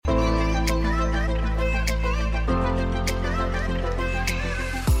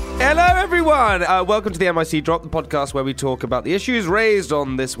Hello, everyone. Welcome to the MIC Drop, the podcast where we talk about the issues raised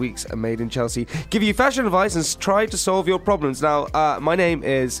on this week's Made in Chelsea, give you fashion advice and try to solve your problems. Now, my name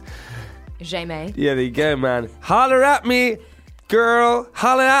is... Jamie. Yeah, there you go, man. Holler at me, girl.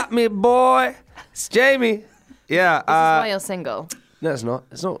 Holler at me, boy. It's Jamie. Yeah. This is why you're single. No, it's not.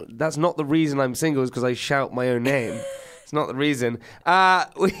 That's not the reason I'm single, is because I shout my own name. It's not the reason.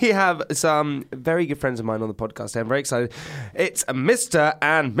 We have some very good friends of mine on the podcast. I'm very excited. It's Mr.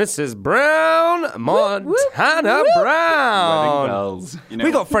 and Mrs. Brown, Montana Brown. Wedding bells. You know.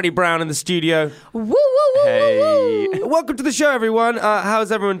 We got Freddie Brown in the studio. Woo, woo, woo, Hey. woo, woo. Welcome to the show, everyone.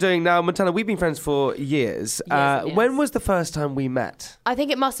 How's everyone doing now? Montana, we've been friends for years. Yes. When was the first time we met? I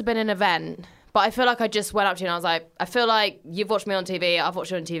think it must have been an event, but I feel like I just went up to you and I was like, I feel like you've watched me on TV, I've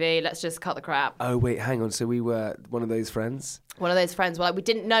watched you on TV, let's just cut the crap. Oh, wait, hang on. So we were one of those friends? One of those friends where like, we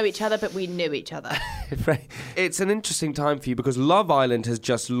didn't know each other, but we knew each other. It's an interesting time for you because Love Island has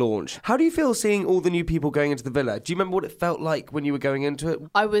just launched. How do you feel seeing all the new people going into the villa? Do you remember what it felt like when you were going into it?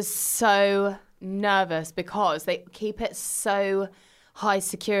 I was so nervous because they keep it so high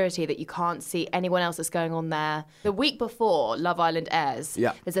security that you can't see anyone else that's going on there. The week before Love Island airs,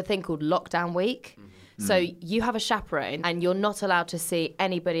 there's a thing called Lockdown Week. Mm-hmm. So you have a chaperone and you're not allowed to see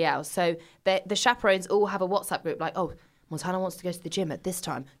anybody else. So the chaperones all have a WhatsApp group like, oh, Montana wants to go to the gym at this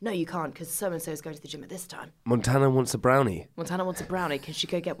time. No, you can't because so-and-so is going to the gym at this time. Montana wants a brownie. Montana wants a brownie. Can she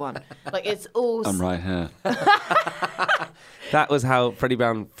go get one? Like, it's all... I'm right here. That was how Freddie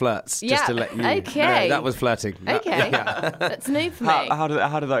Brown flirts, just to let you know. That was flirting. Okay. That's new for me. How did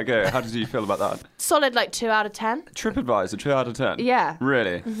that go? How did you feel about that? Solid, like 2 out of 10. TripAdvisor, 2 out of 10? Yeah.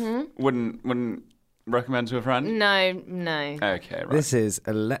 Really? Mm-hmm. Wouldn't recommend to a friend? No. Okay, right. This is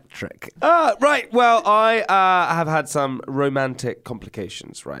electric. Right, well, I have had some romantic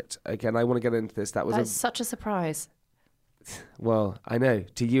complications, right? Again, I want to get into this. That's such a surprise. Well, I know.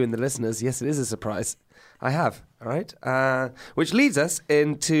 To you and the listeners, yes, it is a surprise. I have, all right? Which leads us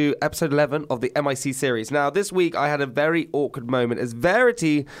into episode 11 of the MIC series. Now, this week I had a very awkward moment as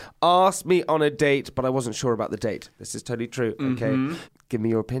Verity asked me on a date, but I wasn't sure about the date. This is totally true, okay? Mm-hmm. Give me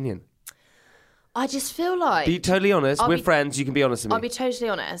your opinion. I just feel like... Be totally honest. We're friends. You can be honest with me. I'll be totally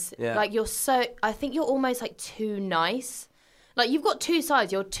honest. Yeah. Like, I think you're almost, like, too nice. Like, you've got two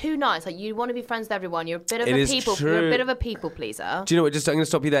sides. You're too nice. Like, you want to be friends with everyone. You're a bit of You're a bit of a people pleaser. Do you know what? I'm going to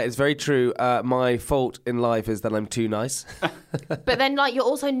stop you there. It's very true. My fault in life is that I'm too nice. But then, like, you're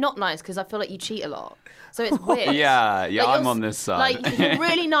also not nice because I feel like you cheat a lot. So it's weird. Yeah, like, I'm on this side. Like, you're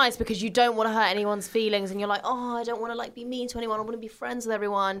really nice because you don't want to hurt anyone's feelings. And you're like, oh, I don't want to, like, be mean to anyone. I want to be friends with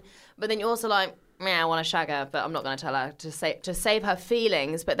everyone. But then you're also like... I want to shag her, but I'm not going to tell her to save her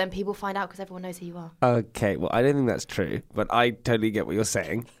feelings. But then people find out because everyone knows who you are. Okay, well, I don't think that's true, but I totally get what you're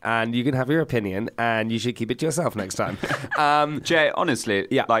saying, and you can have your opinion, and you should keep it to yourself next time. Jay, honestly,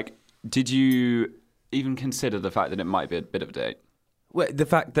 yeah. Like, did you even consider the fact that it might be a bit of a date? Well, the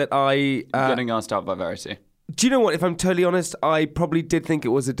fact that I getting asked out by Verity. Do you know what? If I'm totally honest, I probably did think it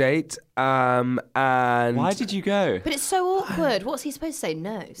was a date. And why did you go? But it's so awkward. What's he supposed to say?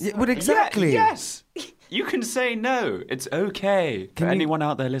 No. Yeah, well, exactly. Yeah, yes. You can say no. It's okay. For anyone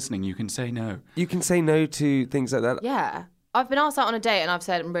out there listening, you can say no. You can say no to things like that. Yeah. I've been asked out on a date and I've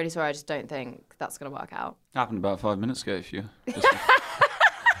said, I'm really sorry, I just don't think that's going to work out. Happened about 5 minutes ago if you...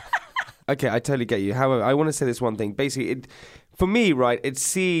 Okay, I totally get you. However, I want to say this one thing. Basically, for me, right, it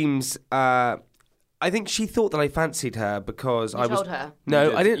seems... I think she thought that I fancied her because I was... told her?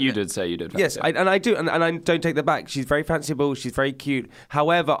 No, I didn't. You did say you did. Yes, and I do, and I don't take that back. She's very fanciful. She's very cute.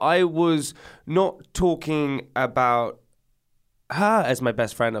 However, I was not talking about her as my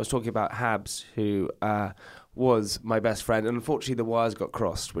best friend. I was talking about Habs, who was my best friend. And unfortunately, the wires got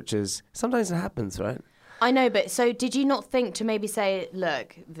crossed, which is... Sometimes it happens, right? I know, but so did you not think to maybe say,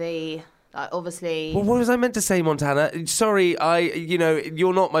 look, obviously... Well, what was I meant to say, Montana? Sorry,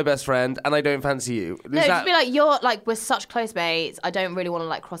 you're not my best friend and I don't fancy you. Just be like, we're such close mates. I don't really want to,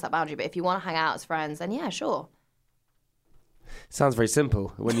 like, cross that boundary. But if you want to hang out as friends, then yeah, sure. Sounds very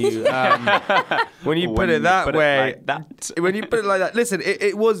simple when you put it that way. When you put it like that. Listen,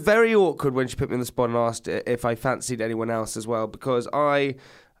 it was very awkward when she put me on the spot and asked if I fancied anyone else as well, because I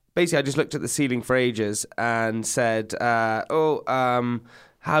just looked at the ceiling for ages and said,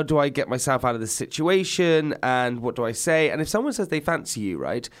 how do I get myself out of this situation and what do I say? And if someone says they fancy you,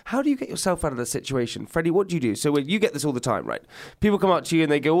 right, how do you get yourself out of the situation? Freddie, what do you do? So you get this all the time, right? People come up to you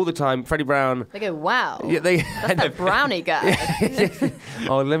and they go all the time, Freddie Brown. They go, wow, yeah, that's that brownie guy.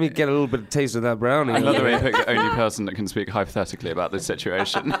 Oh, let me get a little bit of taste of that brownie. I love the way you pick the only person that can speak hypothetically about this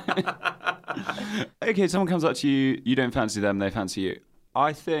situation. Okay, someone comes up to you, you don't fancy them, they fancy you.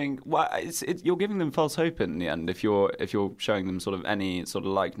 I think you're giving them false hope in the end if you're showing them sort of any sort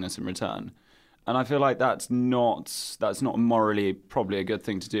of likeness in return, and I feel like that's not morally probably a good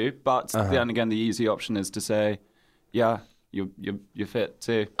thing to do. But then again, the easy option is to say, yeah, you're fit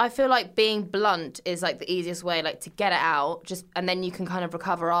too. I feel like being blunt is like the easiest way, like to get it out, and then you can kind of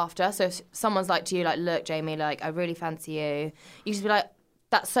recover after. So if someone's like to you, like, look, Jamie, like I really fancy you, you just be like,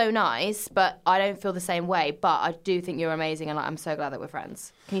 that's so nice, but I don't feel the same way. But I do think you're amazing, and like, I'm so glad that we're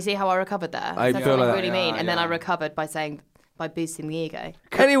friends. Can you see how I recovered there? I feel like I really mean. And then I recovered by boosting the ego.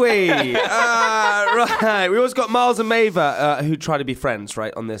 Anyway, right. We also got Miles and Maeva, who try to be friends,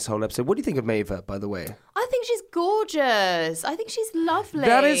 right, on this whole episode. What do you think of Maeva, by the way? I think she's gorgeous. I think she's lovely.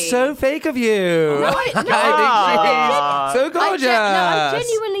 That is so fake of you. No, I think she's so gorgeous. I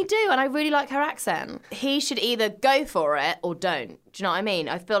genuinely do, and I really like her accent. He should either go for it or don't. Do you know what I mean?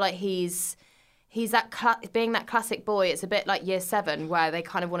 I feel like he's being that classic boy. It's a bit like Year 7, where they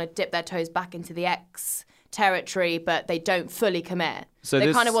kind of want to dip their toes back into the ex territory, but they don't fully commit. So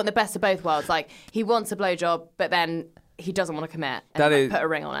they kind of want the best of both worlds. Like, he wants a blowjob, but then he doesn't want to commit and put a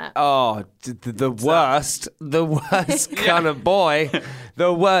ring on it. Oh, the worst kind of boy.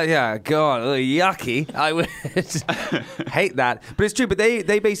 The worst, yeah, God, yucky. I would hate that. But it's true, but they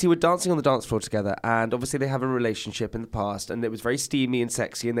basically were dancing on the dance floor together, and obviously they have a relationship in the past, and it was very steamy and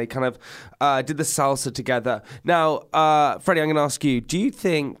sexy, and they kind of did the salsa together. Now, Freddie, I'm going to ask you, do you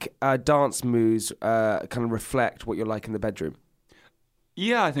think dance moves kind of reflect what you're like in the bedroom?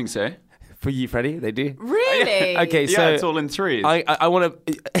 Yeah, I think so. For you, Freddie, they do? Really? Okay, so... Yeah, it's all in threes. I want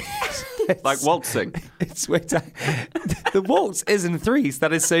to... like waltzing. The waltz is in threes.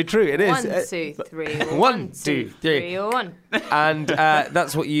 That is so true. It is. 1, 2, 3. 1, 2, 3. 1. And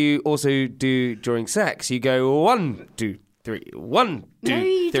that's what you also do during sex. You go 1, 2, 3. 1, 2, 3. No,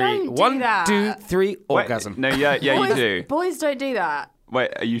 you don't do 1, that. 2, 3. Orgasm. Wait, no, yeah, you do. Boys don't do that.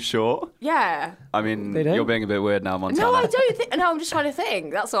 Wait, are you sure? Yeah. I mean, you're being a bit weird now, Montana. No, I don't think. No, I'm just trying to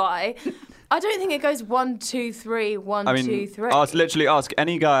think. That's why. I don't think it goes 1, 2, 3, 1, 2, 3. Literally ask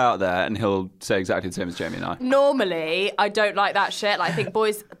any guy out there and he'll say exactly the same as Jamie and I. Normally, I don't like that shit. Like, I think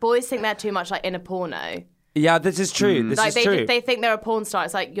boys think they're too much like in a porno. Yeah, this is true. This is true. They think they're a porn star.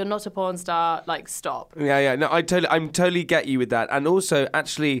 It's like, you're not a porn star. Like, stop. Yeah. No, I'm totally get you with that. And also,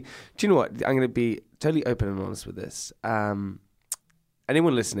 actually, do you know what? I'm going to be totally open and honest with this.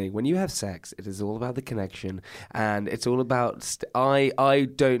 Anyone listening, when you have sex, it is all about the connection, and it's all about. I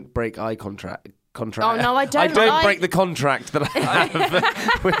don't break eye contact. Oh no, I don't. I don't break the contract that I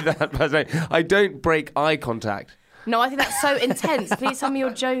have with that person. I don't break eye contact. No, I think that's so intense. Please tell me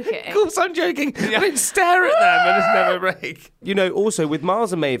you're joking. Of course I'm joking. I don't stare at them and it's never break. You know, also with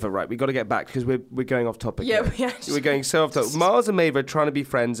Miles and Maeva, right, we got to get back because we're going off topic. Yeah, we're going so off topic. Miles and Maeva are trying to be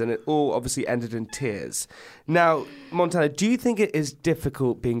friends, and it all obviously ended in tears. Now, Montana, do you think it is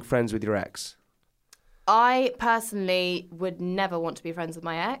difficult being friends with your ex? I personally would never want to be friends with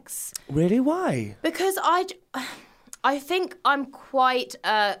my ex. Really? Why? Because I think I'm quite...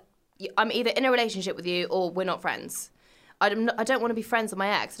 I'm either in a relationship with you or we're not friends. I don't want to be friends with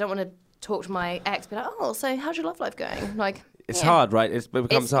my ex. I don't want to talk to my ex, be like, oh, so how's your love life going? Like, it's hard, right? It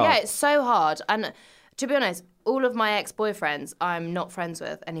becomes hard. Yeah, it's so hard. And to be honest, all of my ex-boyfriends I'm not friends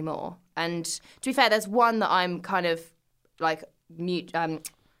with anymore. And to be fair, there's one that I'm kind of like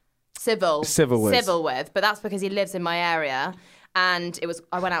civil with, but that's because he lives in my area. And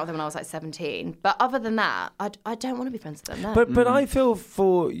I went out with him when I was like 17. But other than that, I don't want to be friends with them. No. But I feel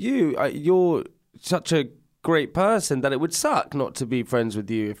for you, you're such a great person that it would suck not to be friends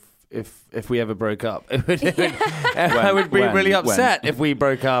with you if we ever broke up. I would be really upset if we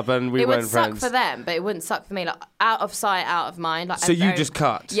broke up and we weren't friends. It would suck for them, but it wouldn't suck for me. Like, out of sight, out of mind. Like, so you just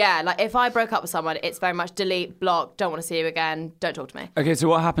cut? Yeah, like if I broke up with someone, it's very much delete, block, don't want to see you again, don't talk to me. Okay, so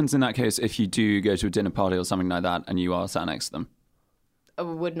what happens in that case if you do go to a dinner party or something like that and you are sat next to them? I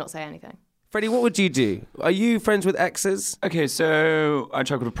would not say anything. Freddie, what would you do? Are you friends with exes? Okay, so I've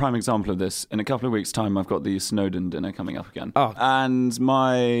got a prime example of this. In a couple of weeks' time, I've got the Snowdon dinner coming up again. Oh. And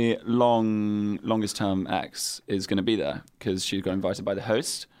my longest term ex is going to be there because she got invited by the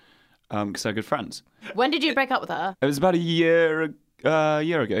host because they're good friends. When did you break up with her? It was about a year ago,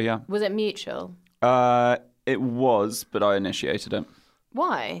 yeah. Was it mutual? It was, but I initiated it.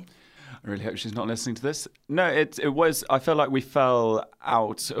 Why? I really hope she's not listening to this. No, it was. I felt like we fell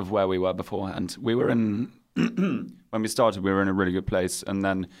out of where we were beforehand. We were in when we started. We were in a really good place, and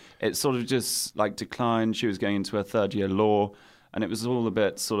then it sort of just like declined. She was going into her third year law, and it was all a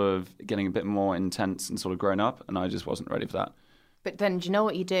bit sort of getting a bit more intense and sort of grown up, and I just wasn't ready for that. But then, do you know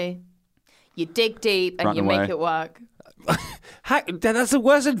what you do? You dig deep and Run you away. make it work. That's the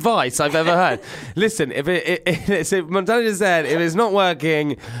worst advice I've ever heard. Listen, if Montana just said, if it's not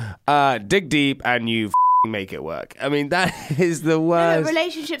working, dig deep and you make it work. I mean, that is the worst. No,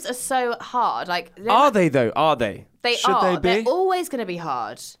 relationships are so hard. Like, Are they though? Are they? Should they be? They're always going to be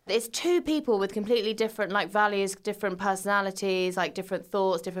hard. It's two people with completely different like values, different personalities, like different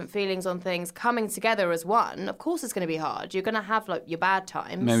thoughts, different feelings on things coming together as one. Of course, it's going to be hard. You're going to have like your bad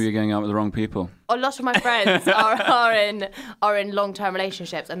times. Maybe you're going out with the wrong people. A lot of my friends are in long-term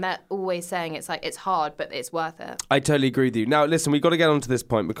relationships, and they're always saying it's hard, but it's worth it. I totally agree with you. Now, listen, we've got to get on to this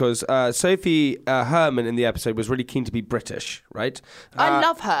point because Sophie Herman in the episode was really keen to be British, right? I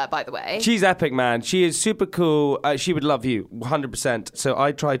love her, by the way. She's epic, man. She is super cool. She would love you, 100%. So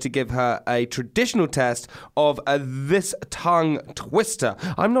I tried to give her a traditional test of this tongue twister.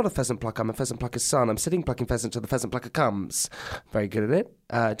 I'm not a pheasant plucker. I'm a pheasant plucker's son. I'm sitting plucking pheasant till the pheasant plucker comes. Very good at it.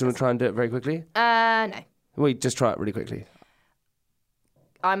 Do you want to try and do it very quickly? No. Wait, just try it really quickly.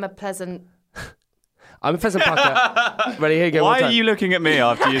 I'm a pheasant plucker. Ready? Here you go. Why are you looking at me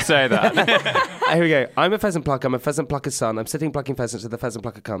after you say that? Here we go. I'm a pheasant plucker. I'm a pheasant plucker's son. I'm sitting plucking pheasants till the pheasant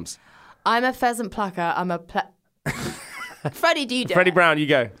plucker comes. I'm a pheasant plucker. Freddie, do you do Freddie it? Brown, you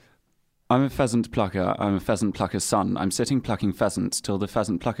go. I'm a pheasant plucker. I'm a pheasant plucker's son. I'm sitting plucking pheasants till the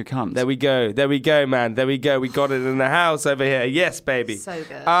pheasant plucker comes. There we go. There we go, man. There we go. We got it in the house over here. Yes, baby. So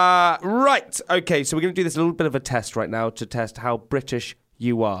good. Right. Okay, so we're going to do this little bit of a test right now to test how British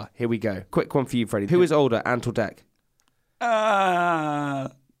you are. Here we go. Quick one for you, Freddie. Who is older, Ant or Dec?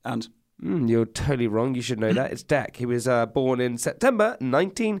 And You're totally wrong. You should know that. It's Dec. He was born in September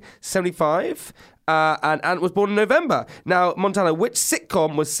 1975. And Ant was born in November. Now, Montana, which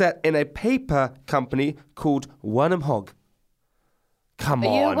sitcom was set in a paper company called Wernham Hogg? Come Are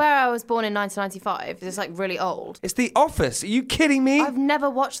on. you aware I was born in 1995? It's like really old. It's The Office. Are you kidding me? I've never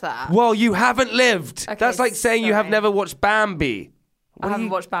watched that. Well, you haven't lived. Okay, That's like saying you have sorry. never watched Bambi. I haven't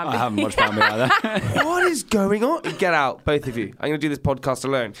watched Bambi. I haven't watched Bambi either. What is going on? Get out, both of you. I'm going to do this podcast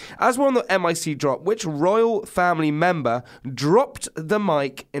alone. As we're on the MIC drop, which royal family member dropped the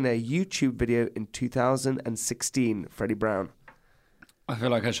mic in a YouTube video in 2016? Freddie Brown. I feel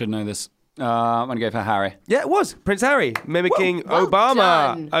like I should know this. I'm going to go for Harry. Yeah, it was. Prince Harry, mimicking Well Obama.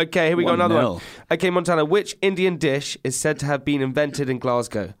 done. Okay, here we go, another 1-0. one. Okay, Montana, which Indian dish is said to have been invented in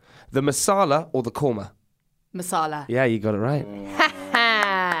Glasgow? The masala or the korma? Masala. Yeah, you got it right.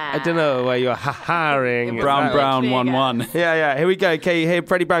 I don't know where you're ha-haring. Brown, There we go. 1-1. Yeah, here we go. Okay, here,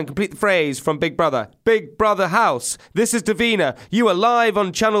 Freddie Brown, complete the phrase from Big Brother. Big Brother House. This is Davina. You are live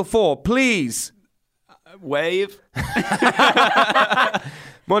on Channel 4. Please. Wave.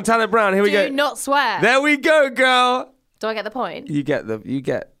 Montana Brown, here we go. Do not swear. There we go, girl. Do I get the point? You get No,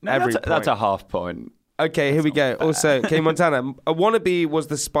 every that's a point. half point. Okay, here we go. Also, okay, Montana, A Wannabe was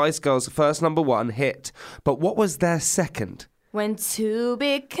the Spice Girls' first #1 hit, but what was their second? When two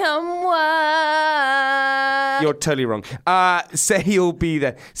become one. You're totally wrong. Say You'll Be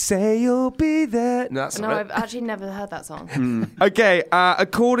There. Say You'll Be There. No, that's No, not I've it. actually never heard that song. Okay,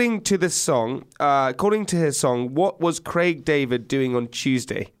 according to his song, what was Craig David doing on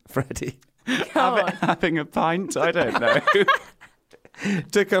Tuesday, Freddie? Come on. Having a pint? I don't know.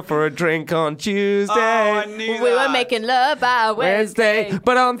 Took her for a drink on Tuesday. I knew We were making love by Wednesday.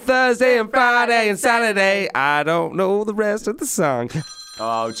 But on Thursday and Friday and Saturday, I don't know the rest of the song.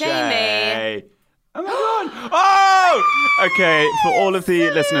 Oh, Jamie. Jay. Oh, my God. Oh! Okay, for all of the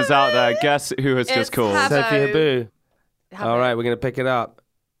listeners out there, guess who has It's just called? Habbo. Sophie Haboo. Habbo. All right, we're going to pick it up.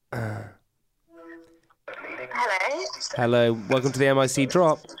 Hello. Hello, welcome to the MIC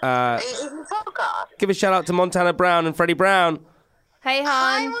Drop. Are you using the podcast? Give a shout out to Montana Brown and Freddie Brown. Hey,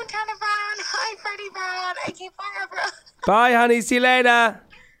 Hi, hon. Montana Brown. Hi, Freddie Brown. Okay, Barbara. Bye, honey. See you later.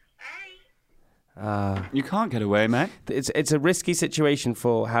 You can't get away, mate. It's a risky situation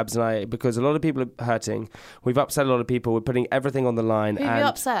for Habs and I because a lot of people are hurting. We've upset a lot of people. We're putting everything on the line. Who and you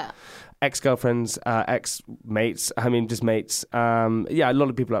upset? Ex-girlfriends, ex-mates, just mates. Yeah, a lot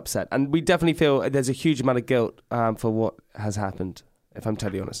of people are upset. And we definitely feel there's a huge amount of guilt for what has happened, if I'm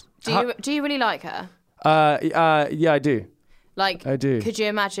totally honest. Do you really like her? Yeah, I do. Like, I do. Could you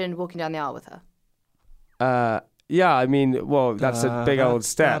imagine walking down the aisle with her? Yeah, I mean, well, that's a big old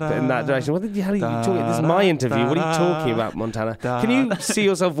step in that direction. What the hell are you talking? This is my interview. What are you talking about, Montana? Can you see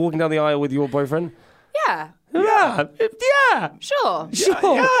yourself walking down the aisle with your boyfriend? Yeah. Yeah. Sure. Sure.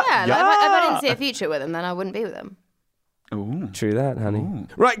 Yeah. Like, if I didn't see a future with him, then I wouldn't be with him. Ooh. True that, honey.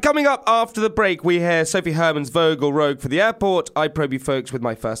 Right, coming up after the break, we hear Sophie Herman's Vogue or Rogue for the airport. I probe you folks with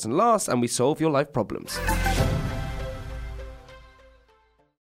my first and last, and we solve your life problems.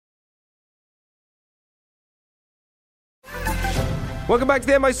 Welcome back to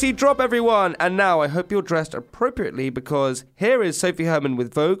the MIC Drop, everyone. And now I hope you're dressed appropriately because here is Sophie Herman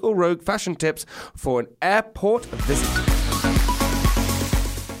with Vogue or Rogue fashion tips for an airport visit.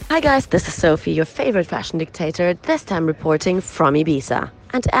 Hi guys, this is Sophie, your favorite fashion dictator, this time reporting from Ibiza.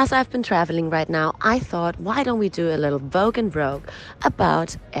 And as I've been traveling right now, I thought, why don't we do a little Vogue and Rogue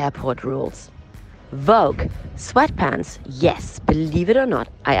about airport rules? Vogue. Sweatpants. Yes, believe it or not,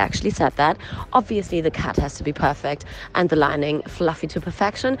 I actually said that. Obviously, the cut has to be perfect and the lining fluffy to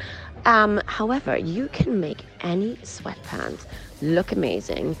perfection. However, you can make any sweatpants look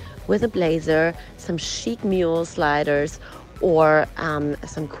amazing with a blazer, some chic mule sliders, or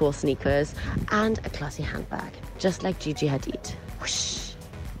some cool sneakers and a classy handbag, just like Gigi Hadid. Whoosh.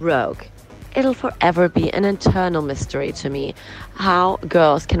 Rogue. It'll forever be an internal mystery to me how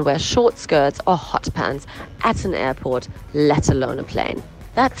girls can wear short skirts or hot pants at an airport, let alone a plane.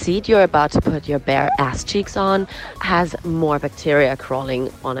 That seat you're about to put your bare ass cheeks on has more bacteria crawling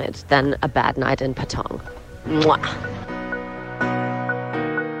on it than a bad night in Patong. Mwah.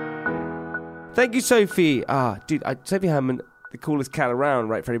 Thank you, Sophie. Dude, Sophie Herman, the coolest cat around,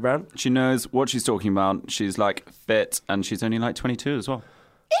 right, Freddie Brown? She knows what she's talking about. She's like fit, and she's only like 22 as well.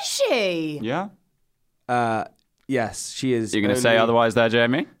 Is she? Yeah. Yes, she is. You're going to say otherwise there,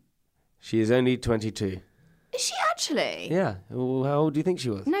 Jamie? She is only 22. Is she actually? Yeah. Well, how old do you think she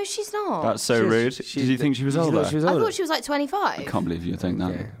was? No, she's not. That's so rude. Did you think she was older? I thought she was like 25. I can't believe you think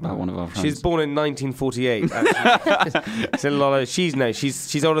that about one of our friends. She's born in 1948. Actually. It's a lot of. She's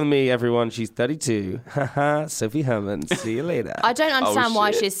older than me. Everyone. She's 32. Sophie Herman. See you later. I don't understand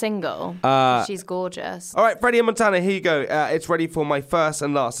why she's single. She's gorgeous. All right, Freddie and Montana. Here you go. It's ready for my first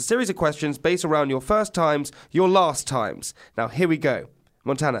and last. A series of questions based around your first times, your last times. Now here we go.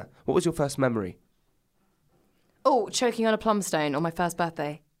 Montana, what was your first memory? Oh, choking on a plum stone on my first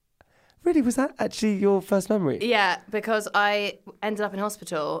birthday. Really? Was that actually your first memory? Yeah, because I ended up in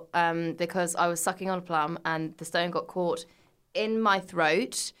hospital because I was sucking on a plum and the stone got caught in my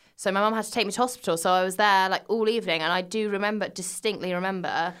throat. So my mum had to take me to hospital. So I was there like all evening, and I do distinctly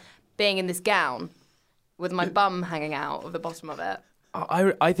remember being in this gown with my bum hanging out of the bottom of it.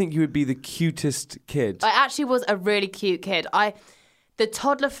 I think you would be the cutest kid. I actually was a really cute kid. The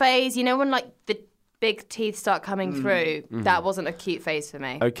toddler phase, you know, when like the big teeth start coming through, that wasn't a cute phase for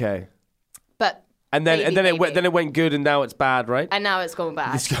me. Okay. But then it went good, and now it's bad, right? And now it's gone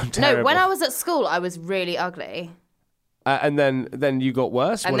bad. It's gone terrible. No, when I was at school, I was really ugly. And then you got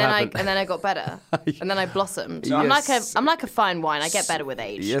worse. And what then happened? I then I got better. And then I blossomed. Yes. I'm like a fine wine. I get better with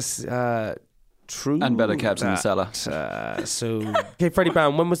age. Yes, true. And better kept in the cellar. Okay, Freddie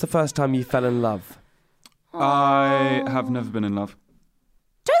Brown, when was the first time you fell in love? I have never been in love.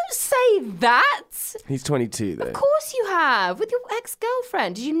 Don't say that. He's 22, though. Of course you have. With your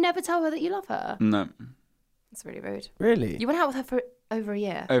ex-girlfriend. Did you never tell her that you love her? No. That's really rude. Really? You went out with her for over a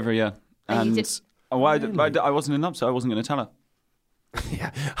year. Over a year. And you did... I wasn't in love, so I wasn't going to tell her. Yeah,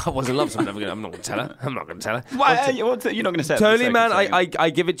 I wasn't in love, so I'm not going to tell her. I'm not going to tell her. Why? You're not going to say it. Totally, man. I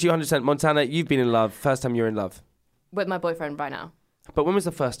give it to you 100%. Montana, you've been in love. First time you were in love. With my boyfriend right now. But when was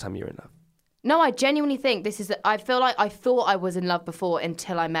the first time you were in love? No, I genuinely think this is... I feel like I thought I was in love before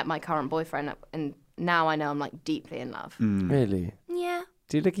until I met my current boyfriend. And now I know I'm like deeply in love. Really? Yeah.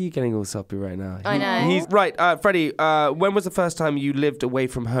 Dude, look at you getting all soppy right now. I know. He's right. Freddie, when was the first time you lived away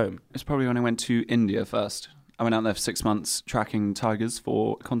from home? It's probably when I went to India first. I went out there for 6 months tracking tigers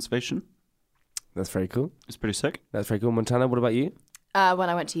for conservation. That's very cool. It's pretty sick. That's very cool. Montana, what about you? When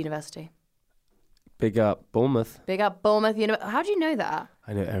I went to university. Big up Bournemouth. Big up Bournemouth University. How do you know that?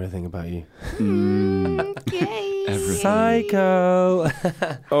 I know everything about you. Okay. Everything. Psycho.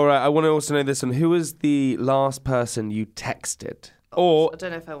 All right, I want to also know this one. Who was the last person you texted? Or, I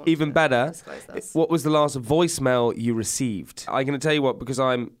don't know if I want even to better, disclose this. what was the last voicemail you received? I'm going to tell you what, because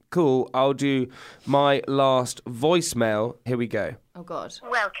I'm cool, I'll do my last voicemail. Here we go. Oh, God.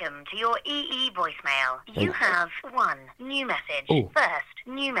 Welcome to your EE voicemail. You have one new message. Oh. First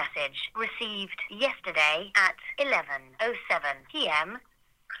new message received yesterday at 11:07 p.m.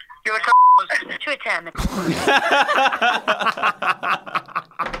 You're a to return the call.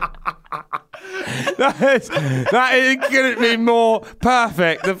 That couldn't be more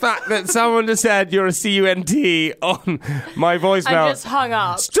perfect. The fact that someone just said you're a CUNT on my voicemail. I just hung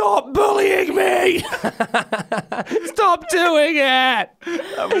up. Stop bullying me! Stop doing it! Who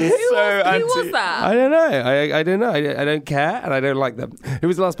was that? I don't know. I don't know. I don't care, and I don't like them. Who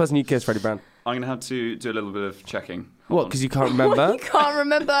was the last person you kissed, Freddie Brown? I'm going to have to do a little bit of checking. What, because you can't remember? You can't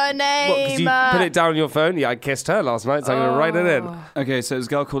remember her name. What, because you put it down on your phone? Yeah, I kissed her last night, so I'm going to write it in. Okay, so there's a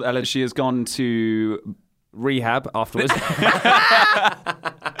girl called Ella. She has gone to rehab afterwards.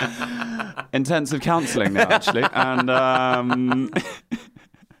 intensive counselling now, actually. And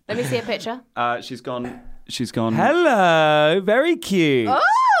let me see a picture. She's gone. Hello, very cute.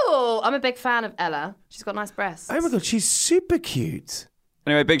 Oh, I'm a big fan of Ella. She's got nice breasts. Oh my God, she's super cute.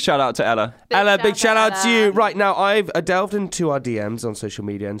 Anyway, big shout out to Ella. Big shout out to you. Right now, I've delved into our DMs on social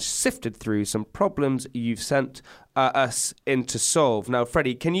media and sifted through some problems you've sent us in to solve. Now,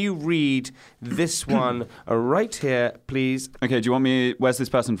 Freddie, can you read this one right here, please? Okay, do you want me... Where's this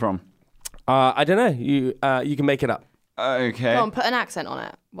person from? I don't know. You can make it up. Okay. Go on, put an accent on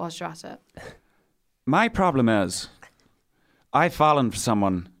it whilst you're at it. My problem is, I've fallen for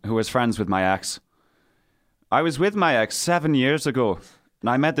someone who was friends with my ex. I was with my ex 7 years ago, and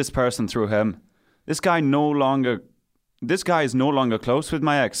I met this person through him. This guy is no longer close with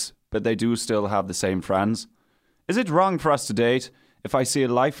my ex, but they do still have the same friends. Is it wrong for us to date if I see a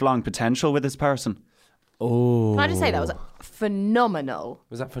lifelong potential with this person? Oh. Can I just say that was phenomenal?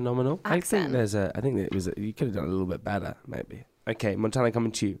 Was that phenomenal? Accent. I think it was. You could have done a little bit better, maybe. Okay, Montana,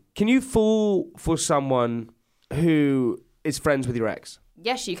 coming to you. Can you fall for someone who is friends with your ex?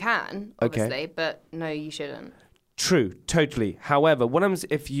 Yes, you can, obviously, but no, you shouldn't. True, totally. However, what happens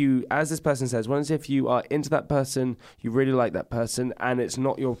if you, as this person says, what happens if you are into that person, you really like that person, and it's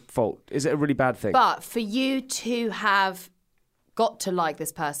not your fault? Is it a really bad thing? But for you to have got to like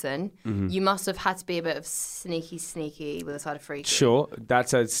this person, you must have had to be a bit of sneaky with a side of freaky. Sure,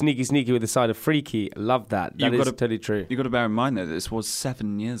 that's a sneaky with a side of freaky. Love that. That is totally true. You've got to bear in mind that this was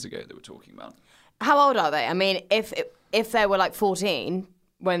 7 years ago that we're talking about. How old are they? I mean, if they were like 14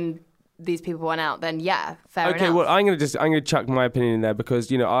 when these people went out, then yeah, fair enough. Okay, well, I'm gonna chuck my opinion in there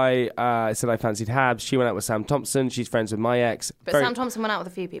because I said I fancied Habs. She went out with Sam Thompson. She's friends with my ex. But Sam Thompson went out with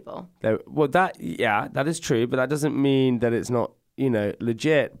a few people. Well, that is true, but that doesn't mean that it's not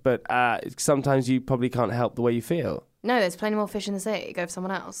legit. But sometimes you probably can't help the way you feel. No, there's plenty more fish in the sea. Go for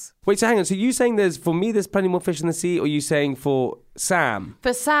someone else. Wait, so hang on. So you saying there's plenty more fish in the sea, or you saying for Sam?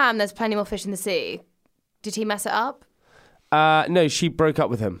 For Sam, there's plenty more fish in the sea. Did he mess it up? No, she broke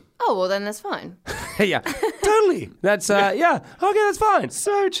up with him. Oh, well, then that's fine. Yeah, totally. That's, yeah. Okay, that's fine.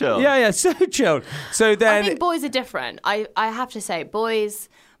 So chill. Yeah, so chill. So then... I think boys are different. I have to say, boys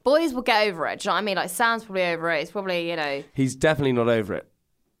will get over it. Do you know what I mean? Like, Sam's probably over it. He's probably, He's definitely not over it.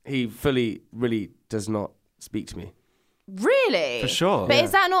 He fully, really does not speak to me. Really? For sure. But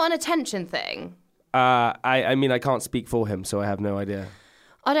is that not an attention thing? I mean, I can't speak for him, so I have no idea.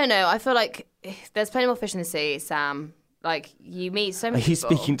 I don't know. I feel like there's plenty more fish in the sea, Sam. Like, you meet so many people.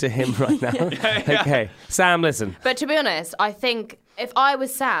 Are you people. speaking to him right now? Yeah. Okay. Sam, listen. But to be honest, I think if I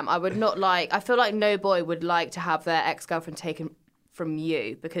was Sam, I would not I feel like no boy would like to have their ex-girlfriend taken from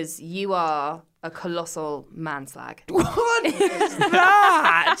you because you are a colossal manslag. What is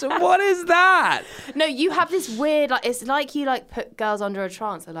that? What is that? No, you have this weird, it's like you put girls under a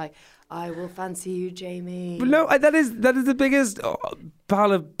trance. They're like, I will fancy you, Jamie. No, that is the biggest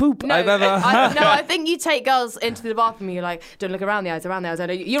pile of poop I've ever heard. I think you take girls into the bathroom and you're like, don't look around the eyes.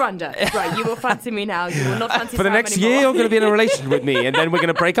 You're under. Right, you will fancy me now. You will not fancy For the Sam next anymore. year, you're going to be in a relationship with me, and then we're going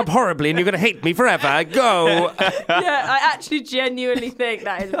to break up horribly, and you're going to hate me forever. Go. Yeah, I actually genuinely think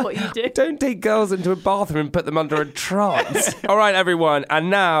that is what you do. Don't take girls into a bathroom and put them under a trance. All right, everyone. And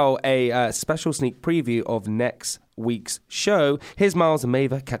now a special sneak preview of next week's show. Here's Miles and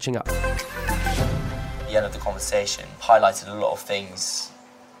Maeva catching up. The end of the conversation highlighted a lot of things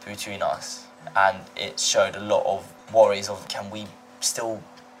between us, and it showed a lot of worries of, can we still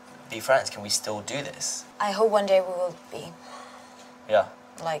be friends? Can we still do this? I hope one day we will be. Yeah.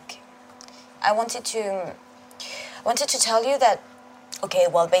 I wanted to tell you that, okay,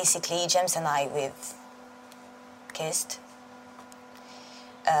 well, basically, James and I, we've kissed.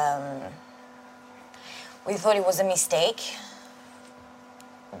 We thought it was a mistake,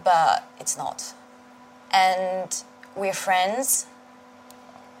 but it's not. And we're friends,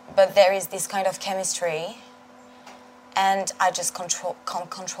 but there is this kind of chemistry, and I just can't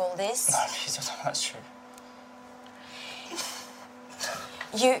control this. No, please, that's true.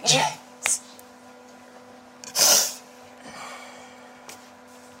 You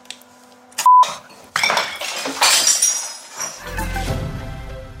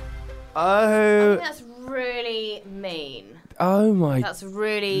Oh. That's really mean. Oh my. That's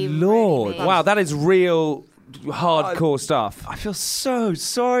really Lord. Really mean. Wow, that is real hardcore stuff. I feel so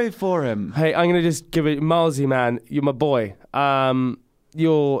sorry for him. Hey, I'm going to just give it, Milesy, man, you're my boy.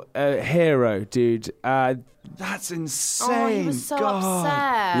 You're a hero, dude. That's insane. Oh, he was so God.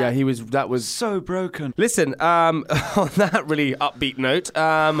 upset. Yeah, that was So broken. Listen, on that really upbeat note,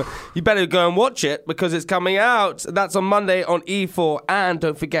 you better go and watch it because it's coming out. That's on Monday on E4. And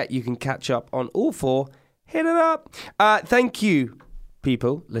don't forget, you can catch up on all 4. Hit it up. Thank you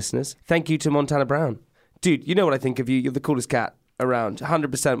people, listeners, thank you to Montana Brown. Dude, you know what I think of you. You're the coolest cat around.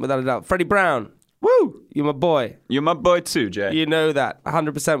 100% without a doubt. Freddie Brown. Woo! You're my boy. You're my boy too, Jay. You know that.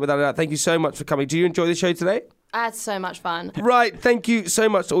 100% without a doubt. Thank you so much for coming. Do you enjoy the show today? I had so much fun. Right, thank you so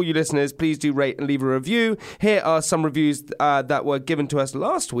much to all you listeners. Please do rate and leave a review. Here are some reviews that were given to us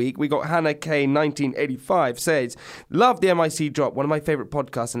last week. We got Hannah K 1985 says, love the MIC drop, one of my favourite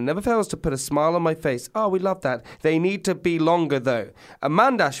podcasts, and it never fails to put a smile on my face. Oh, we love that. They need to be longer though.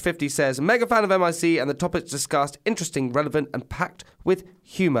 Amandash 50 says, mega fan of MIC and the topics discussed, interesting, relevant and packed with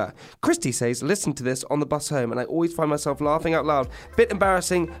humour. Christy says, listen to this on the bus home and I always find myself laughing out loud. Bit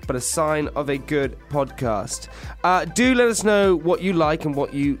embarrassing, but a sign of a good podcast. Do let us know what you like and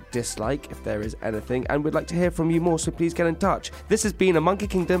what you dislike, if there is anything, and we'd like to hear from you more, so please get in touch. This has been a Monkey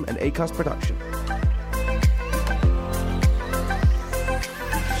Kingdom and Acast production.